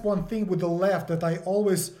that's one thing with the left that I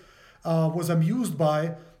always was amused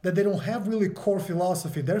by, that they don't have really core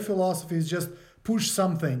philosophy. Their philosophy is just push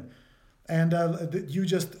something. And you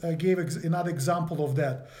just gave another example of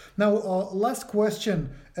that. Now, last question.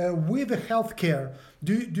 With the healthcare,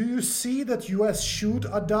 do you see that U.S. should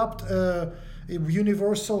adopt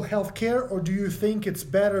universal healthcare, or do you think it's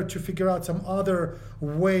better to figure out some other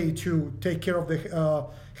way to take care of the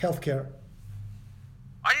healthcare?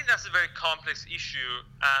 I think that's a very complex issue,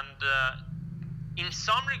 and in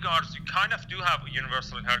some regards, you kind of do have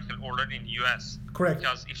universal healthcare already in the U.S. Correct.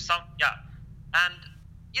 Because and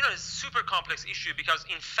it's a super complex issue because,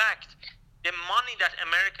 in fact, the money that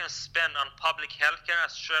Americans spend on public healthcare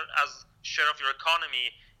as share of your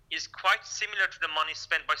economy is quite similar to the money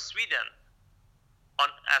spent by Sweden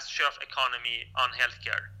as share of economy on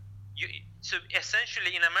healthcare. So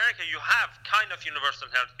essentially, in America, you have kind of universal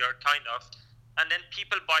healthcare, and then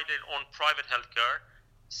people buy their own private healthcare.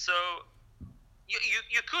 So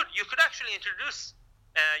you could actually introduce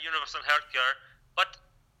universal healthcare, but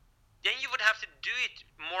then you would have to do it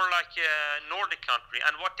more like a Nordic country.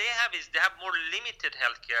 And what they have is they have more limited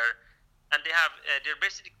healthcare, and they're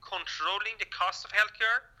basically controlling the cost of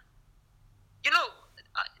healthcare.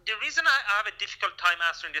 The reason I have a difficult time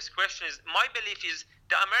answering this question is my belief is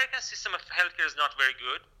the American system of healthcare is not very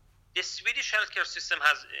good. The Swedish healthcare system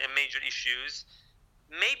has major issues.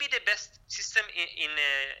 Maybe the best system in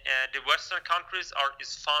the Western countries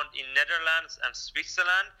is found in Netherlands and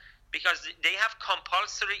Switzerland, because they have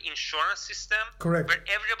compulsory insurance system. Correct. Where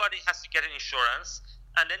everybody has to get an insurance,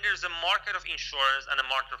 and then there's a market of insurers and a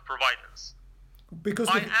market of providers. Because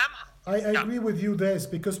I agree with you there,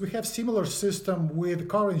 because we have similar system with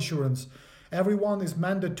car insurance. Everyone is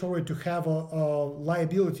mandatory to have a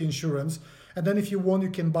liability insurance, and then if you want, you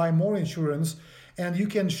can buy more insurance, and you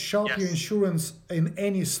can shop your insurance in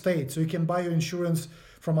any state. So you can buy your insurance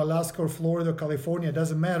from Alaska or Florida or California, it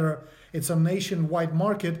doesn't matter. It's a nationwide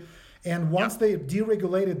market. And once they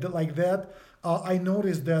deregulated it like that, I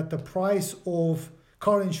noticed that the price of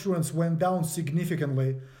car insurance went down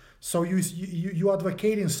significantly. So you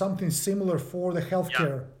advocating something similar for the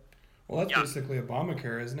healthcare. Well, that's basically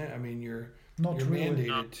Obamacare, isn't it? I mean, you're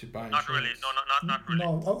mandated to buy insurance. Not really. No, not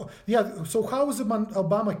really. No. So how is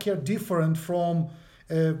Obamacare different from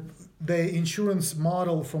the insurance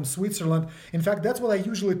model from Switzerland? In fact, that's what I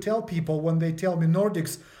usually tell people when they tell me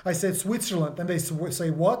Nordics. I said Switzerland, and they say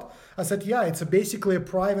what? I said, yeah, it's basically a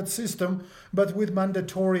private system, but with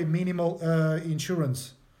mandatory minimal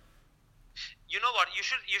insurance. You know what?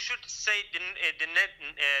 You should say the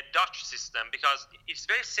Dutch system, because it's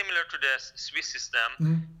very similar to the Swiss system.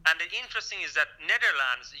 Mm-hmm. And the interesting is that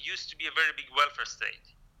Netherlands used to be a very big welfare state.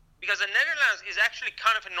 because the Netherlands is actually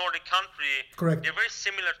kind of a Nordic country. Correct. They're very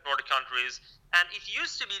similar to Nordic countries. And it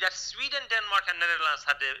used to be that Sweden, Denmark, and Netherlands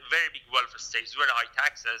had a very big welfare states, very high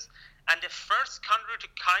taxes. And the first country to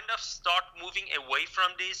kind of start moving away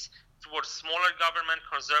from this towards smaller government,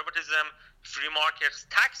 conservatism, free markets,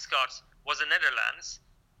 tax cuts was the Netherlands.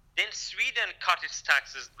 Then Sweden cut its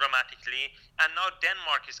taxes dramatically, and now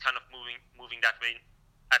Denmark is kind of moving that way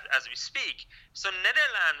as we speak. So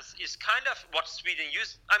Netherlands is kind of what Sweden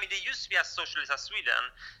used. I mean, they used to be as socialist as Sweden,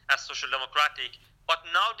 as social democratic, but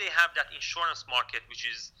now they have that insurance market, which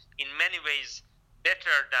is in many ways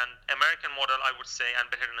better than American model, I would say, and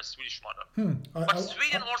better than a Swedish model. But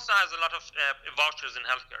Sweden also has a lot of vouchers in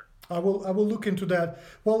healthcare. I will look into that.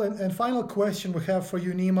 Well, and final question we have for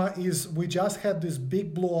you, Nima, is we just had this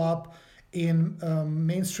big blow up in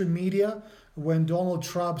mainstream media when Donald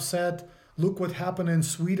Trump said, look what happened in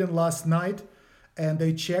Sweden last night. And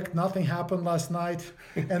they checked, nothing happened last night.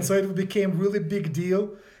 And so it became really big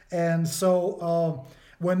deal. And so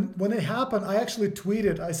when it happened, I actually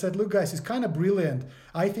tweeted, I said, look, guys, he's kind of brilliant.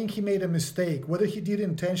 I think he made a mistake. Whether he did it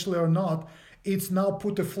intentionally or not, it's now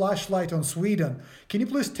put a flashlight on Sweden. Can you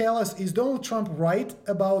please tell us, is Donald Trump right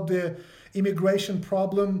about the immigration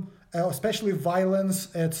problem, especially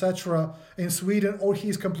violence, etc., in Sweden, or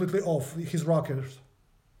he's completely off his rockers?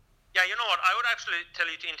 Yeah, you know what? I would actually tell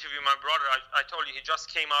you to interview my brother. I told you he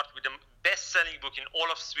just came out with the best-selling book in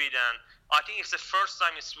all of Sweden. I think it's the first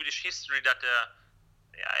time in Swedish history that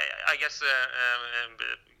I guess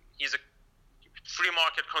he's a free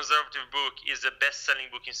market conservative book is the best-selling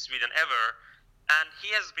book in Sweden ever. And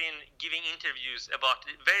he has been giving interviews about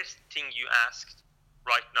the very thing you asked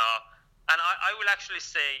right now. And I will actually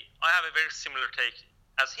say I have a very similar take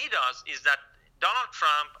as he does, is that Donald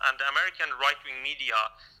Trump and the American right-wing media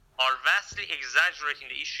are vastly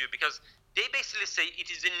exaggerating the issue, because they basically say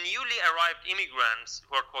it is the newly arrived immigrants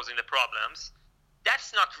who are causing the problems.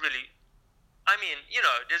 That's not really, I mean, you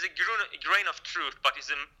know, there's a grain of truth, but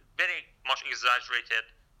it's a very much exaggerated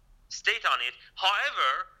state on it.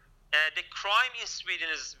 However, the crime in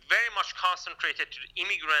Sweden is very much concentrated to the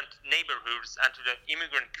immigrant neighborhoods and to the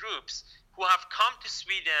immigrant groups who have come to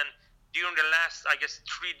Sweden during the last, I guess,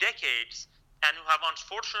 3 decades, and who have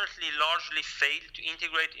unfortunately largely failed to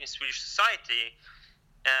integrate in Swedish society.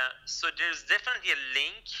 So there's definitely a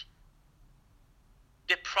link.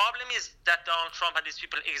 The problem is that Donald Trump and these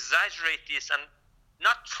people exaggerate this, and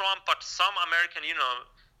not Trump, but some American, you know,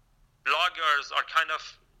 bloggers are kind of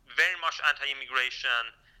very much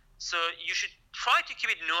anti-immigration. So you should try to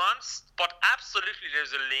keep it nuanced, but absolutely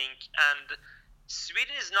there's a link, and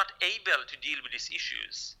Sweden is not able to deal with these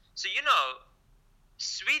issues. So, you know,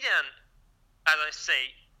 Sweden, as I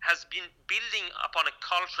say, has been building upon a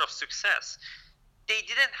culture of success. They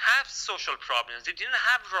didn't have social problems. They didn't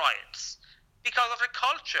have riots because of their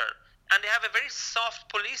culture. And they have a very soft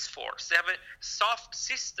police force. They have a soft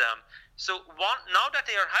system. So now that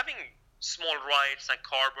they are having small riots and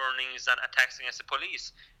car burnings and attacks against the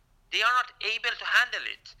police, they are not able to handle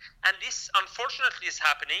it. And this, unfortunately, is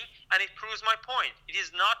happening, and it proves my point. It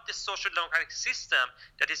is not the social democratic system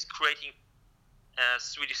that is creating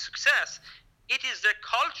Swedish success. It is their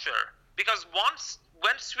culture. Because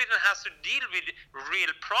when Sweden has to deal with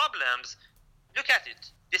real problems, look at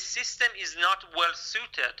it. The system is not well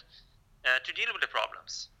suited to deal with the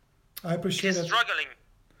problems. I appreciate it. It is struggling.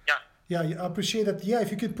 Yeah, I appreciate that. Yeah,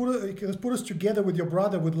 if you could put us together with your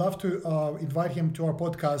brother, we'd love to invite him to our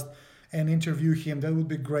podcast and interview him. That would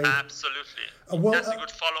be great. Absolutely. That's a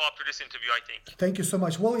good follow-up to this interview, I think. Thank you so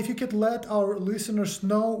much. Well, if you could let our listeners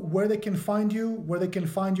know where they can find you, where they can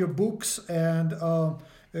find your books, and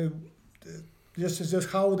just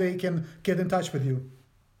how they can get in touch with you.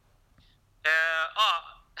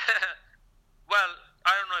 Well,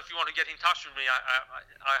 I don't know if you want to get in touch with me.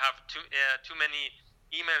 I have too many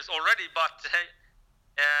emails already, but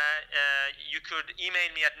you could email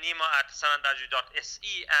me at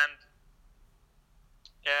nima@sanandaju.se, and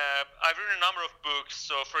I've written a number of books.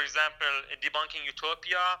 So, for example, Debunking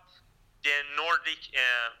Utopia, the Nordic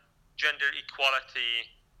Gender Equality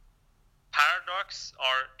Paradox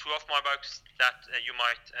are 2 of my books that you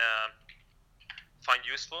might find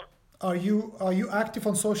useful. Are you active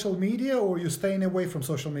on social media, or are you staying away from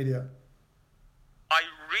social media? I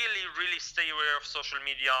really stay away of social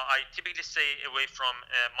media. I typically stay away from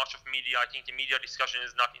much of media. I think the media discussion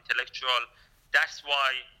is not intellectual. That's why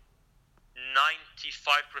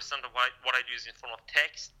 95% of what I do is in form of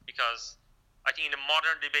text, because I think in the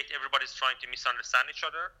modern debate, everybody's trying to misunderstand each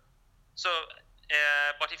other. So,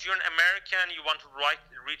 but if you're an American, you want to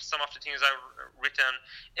read some of the things I've written.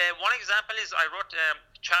 One example is I wrote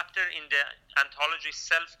chapter in the anthology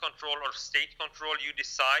Self-Control or State Control, You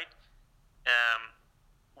Decide,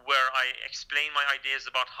 where I explain my ideas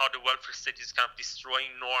about how the welfare state is kind of destroying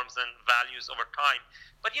norms and values over time.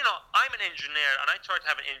 But, I'm an engineer, and I try to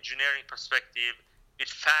have an engineering perspective with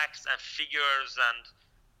facts and figures and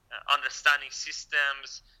understanding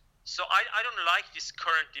systems. So I don't like this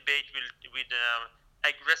current debate with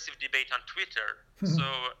aggressive debate on Twitter. So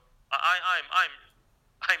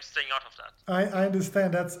I'm staying out of that. I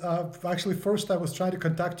understand. That's actually first I was trying to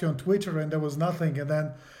contact you on Twitter and there was nothing, and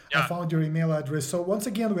then I found your email address. So once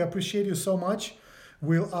again, we appreciate you so much.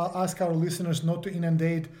 We'll ask our listeners not to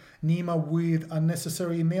inundate Nima with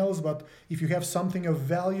unnecessary emails, but if you have something of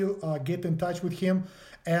value, get in touch with him.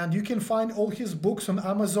 And you can find all his books on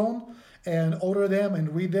Amazon and order them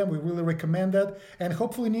and read them. We really recommend that. And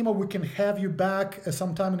hopefully, Nima, we can have you back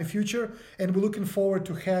sometime in the future. And we're looking forward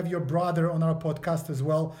to have your brother on our podcast as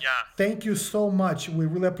well. Yeah. Thank you so much. We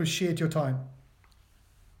really appreciate your time.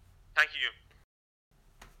 Thank you.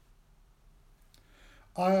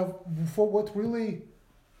 For what really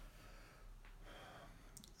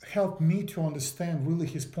helped me to understand really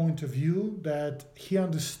his point of view, that he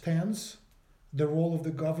understands the role of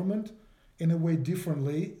the government in a way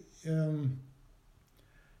differently.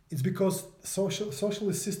 It's because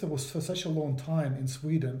socialist system was for such a long time in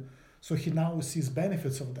Sweden, so he now sees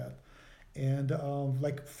benefits of that. And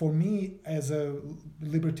like for me as a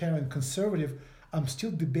libertarian conservative, I'm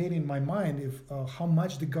still debating in my mind if how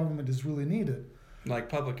much the government is really needed. Like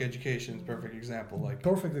public education is a perfect example.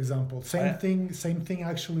 Perfect example. Same thing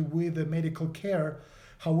actually with the medical care.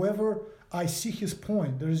 However, I see his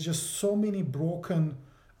point. There's just so many broken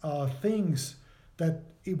things that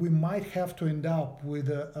we might have to end up with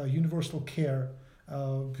a universal care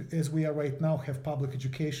as we are right now, have public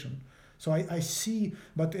education. So I see,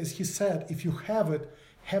 but as he said, if you have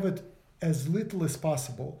it as little as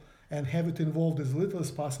possible and have it involved as little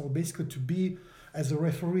as possible, basically to be as a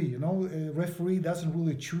referee. A referee doesn't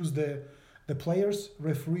really choose the players.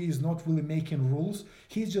 Referee is not really making rules.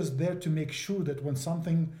 He's just there to make sure that when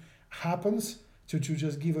something happens, to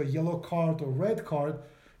just give a yellow card or red card,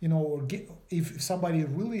 or if somebody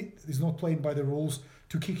really is not playing by the rules,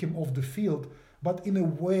 to kick him off the field. But in a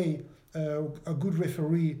way, a good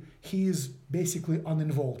referee, he is basically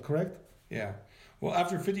uninvolved, correct? Yeah. Well,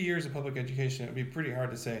 after 50 years of public education, it would be pretty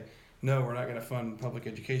hard to say, no, we're not going to fund public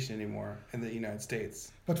education anymore in the United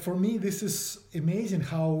States. But for me, this is amazing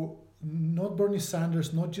how not Bernie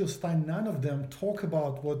Sanders, not Jill Stein, none of them talk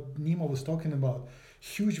about what Nima was talking about.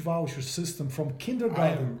 Huge voucher system from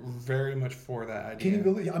kindergarten. I am very much for that idea. Can you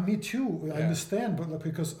believe? Me too. I understand, but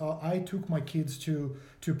because I took my kids to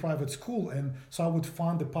private school, and so I would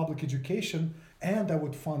fund the public education, and I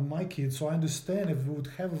would fund my kids. So I understand if we would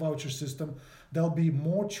have a voucher system, there'll be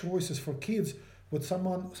more choices for kids. But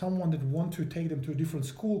someone that want to take them to a different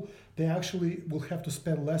school, they actually will have to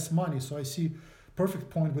spend less money. So I see perfect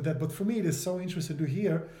point with that. But for me, it is so interesting to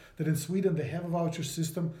hear that in Sweden they have a voucher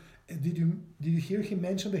system. Did you hear him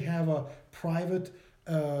mention they have a private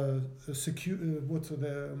what's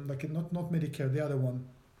the not Medicare, the other one,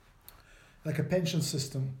 like a pension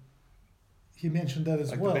system? He mentioned that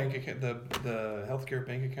as well. Like the healthcare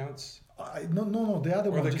bank accounts. No, the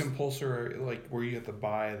other one. Or the compulsory, like where you have to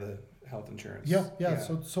buy the health insurance. Yeah.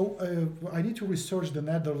 So I need to research the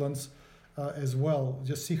Netherlands as well,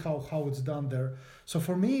 just see how it's done there. So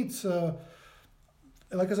for me, it's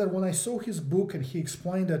like I said, when I saw his book and he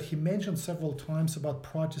explained that, he mentioned several times about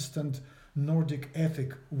Protestant Nordic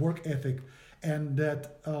work ethic, and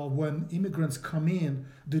that when immigrants come in,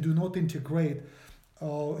 they do not integrate.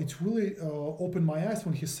 It's really opened my eyes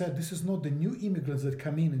when he said this is not the new immigrants that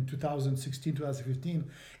come in 2016, 2015.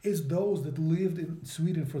 It's those that lived in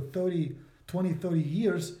Sweden for 30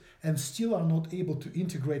 years and still are not able to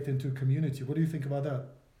integrate into a community. What do you think about that?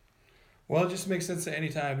 Well, it just makes sense that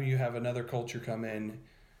anytime you have another culture come in,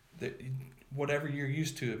 that whatever you're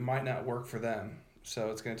used to, it might not work for them. So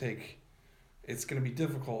it's going to be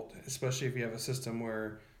difficult, especially if you have a system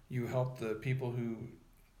where you help the people who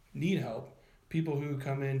need help. People who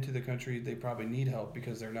come into the country, they probably need help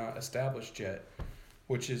because they're not established yet,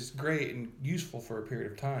 which is great and useful for a period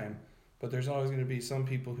of time. But there's always going to be some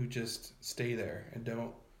people who just stay there and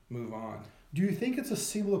don't move on. Do you think it's a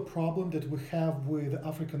similar problem that we have with the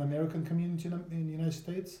African American community in the United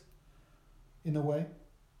States, in a way?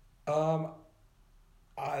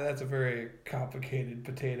 That's a very complicated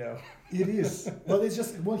potato. It is. But it's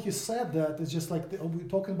just, when he said that, it's just like we're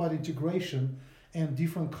talking about integration and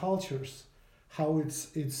different cultures. How it's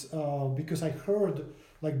because I heard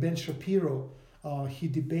like Ben Shapiro he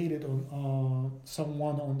debated on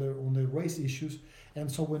someone on the race issues, and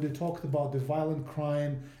so when they talked about the violent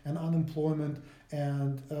crime and unemployment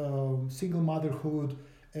and single motherhood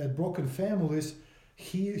and broken families,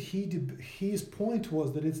 his point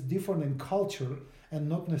was that it's different in culture and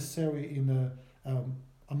not necessarily in the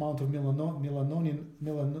amount of melanin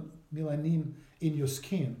in your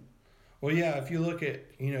skin. Well, yeah, if you look at,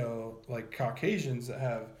 like Caucasians that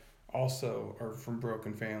have also are from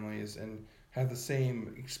broken families and have the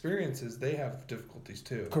same experiences, they have difficulties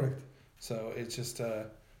too. Correct. So it's just,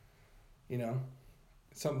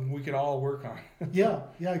 something we could all work on. yeah,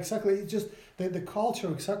 exactly. It's just the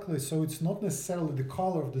culture, exactly. So it's not necessarily the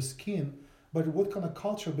color of the skin, but what kind of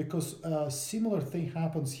culture, because a similar thing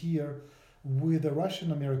happens here with the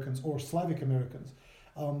Russian Americans or Slavic Americans.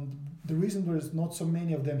 The reason there's not so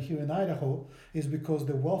many of them here in Idaho is because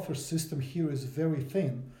the welfare system here is very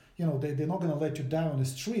thin. They're not going to let you die on the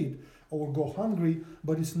street or go hungry,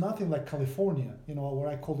 but it's nothing like California, where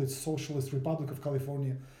I call it Socialist Republic of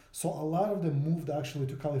California. So a lot of them moved actually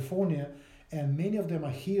to California, and many of them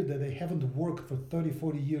are here that they haven't worked for 30,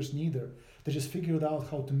 40 years neither. They just figured out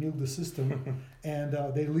how to milk the system, and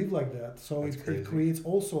they live like that. So it creates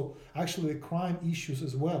also actually crime issues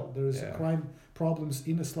as well. There is crime problems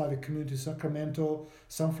in the Slavic community, Sacramento,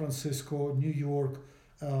 San Francisco, New York,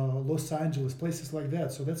 Los Angeles, places like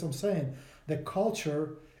that. So that's what I'm saying. The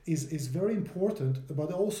culture is very important,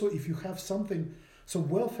 but also if you have something, so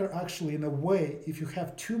welfare actually in a way, if you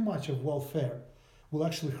have too much of welfare, will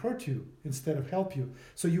actually hurt you instead of help you.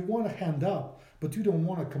 So you want to hand up, but you don't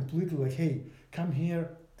want to completely like, hey, come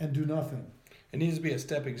here and do nothing. It needs to be a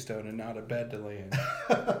stepping stone and not a bed to lay in,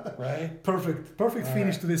 right? Perfect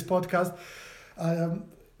finish to this podcast.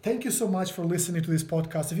 Thank you so much for listening to this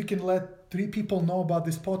podcast. If you can let 3 people know about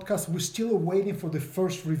this podcast, we're still waiting for the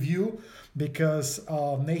first review because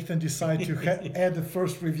Nathan decided to add the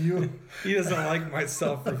first review. He doesn't like my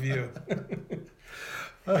self-review.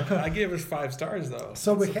 I gave us 5 stars though.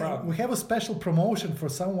 So we have a special promotion for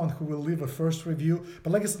someone who will leave a first review.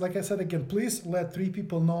 But like I said again, please let 3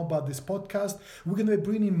 people know about this podcast. We're going to be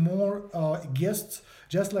bringing more guests,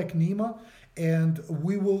 just like Nima, and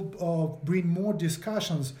we will bring more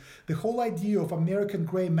discussions. The whole idea of American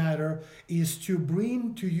Gray Matter is to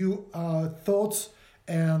bring to you thoughts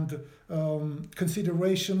and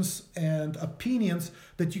considerations and opinions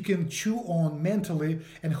that you can chew on mentally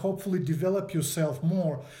and hopefully develop yourself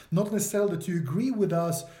more. Not necessarily that you agree with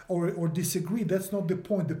us or disagree. That's not the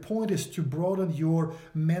point. The point is to broaden your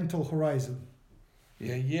mental horizon.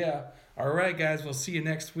 Yeah. All right, guys. We'll see you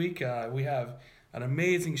next week. We have an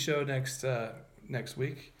amazing show next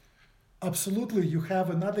week. Absolutely. You have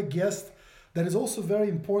another guest that is also a very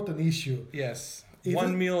important issue. Yes.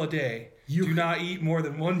 1 meal a day. Do not eat more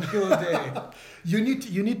than 1 meal a day. You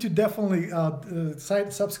need to definitely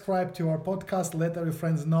subscribe to our podcast. Let our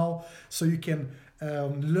friends know so you can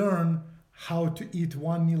learn how to eat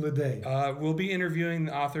 1 meal a day. We'll be interviewing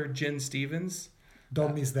the author Jen Stevens.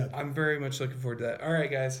 Don't miss that. I'm very much looking forward to that. All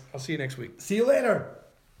right, guys. I'll see you next week. See you later.